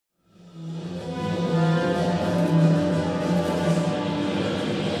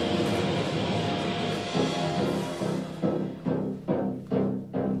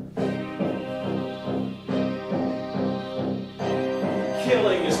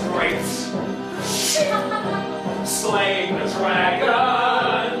great. Slaying the dragon,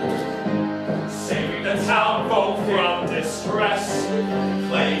 saving the town folk from distress,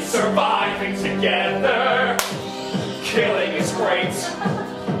 playing surviving together. Killing is great.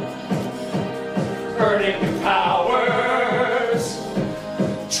 Earning new powers.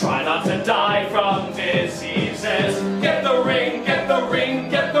 Try not to die from diseases. Get the ring, get the ring,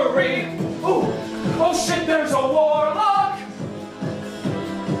 get the ring. Ooh, oh shit, there's a warlock.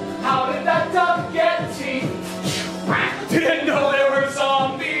 How did that duck get teeth? Didn't know there were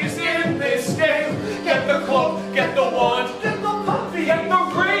zombies in this game. Get the cloak, get the wand, get the puppy, get the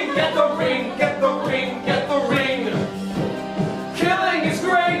ring, get the ring, get the ring, get the ring. Killing is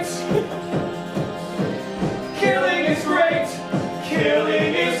great. Killing is great.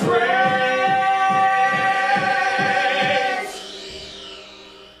 Killing is great.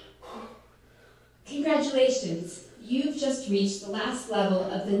 Congratulations. You've just reached the last level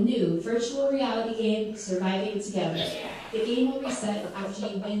of the new virtual reality game, Surviving Together. The game will reset after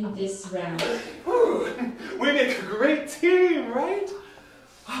you win this round. Whew. We make a great team, right?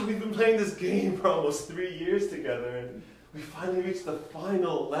 Wow, we've been playing this game for almost 3 years together, and we finally reached the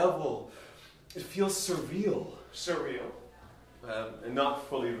final level. It feels surreal. Surreal. And not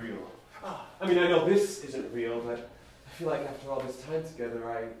fully real. I mean, I know this isn't real, but I feel like after all this time together,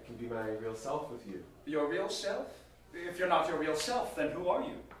 I can be my real self with you. Your real self? If you're not your real self, then who are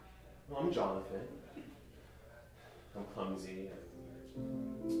you? Well, I'm Jonathan. I'm clumsy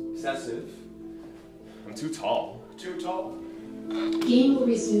and obsessive. I'm too tall. Too tall? Game will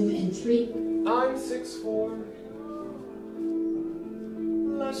resume in 3. I'm 6'4".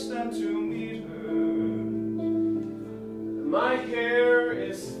 Less than 2 meters. My hair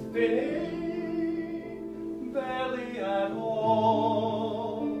is thinning, barely at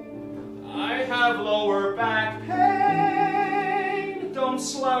all. I have lower back pain. Don't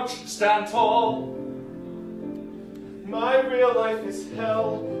slouch, stand tall. My real life is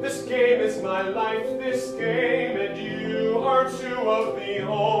hell. This game is my life, this game, and you are two of the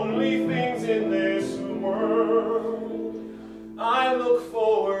only things in this world I look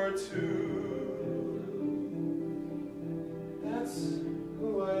forward to. That's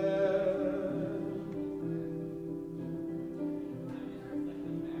who I am.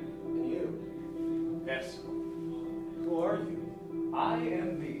 And you? Yes. Who are you? I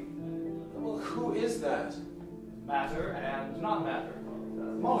am me. Well, who is that? Matter and not matter.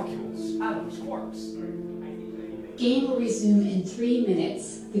 Molecules, atoms, quarks. Game will resume in 3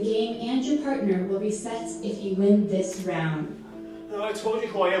 minutes. The game and your partner will reset if you win this round. No, I told you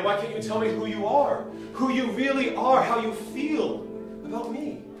who I am. Why can't you tell me who you are? Who you really are, how you feel about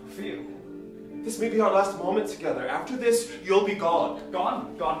me. Feel. This may be our last moment together. After this, you'll be gone.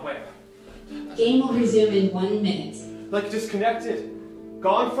 Gone? Gone where? Game will resume in 1 minute. Like disconnected.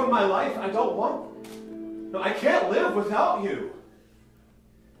 Gone from my life. I don't want... No, I can't live without you.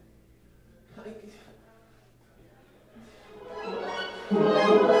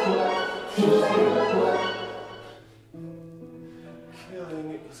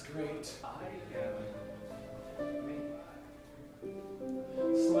 Killing is great. I am me.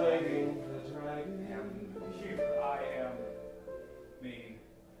 Slaying the dragon. And here I am me.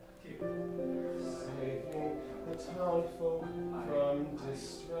 Here. Saving the town folk from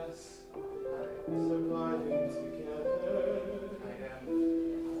distress. Surviving together. I am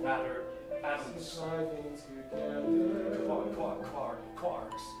matter, atoms, Surviving together.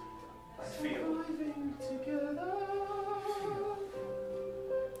 quarks. I feel. Surviving together.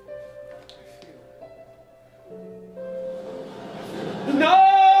 No!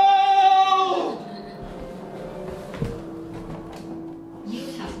 You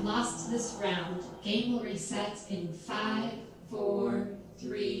have lost this round. Game will reset in 5, 4,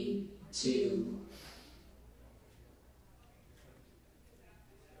 3, 2,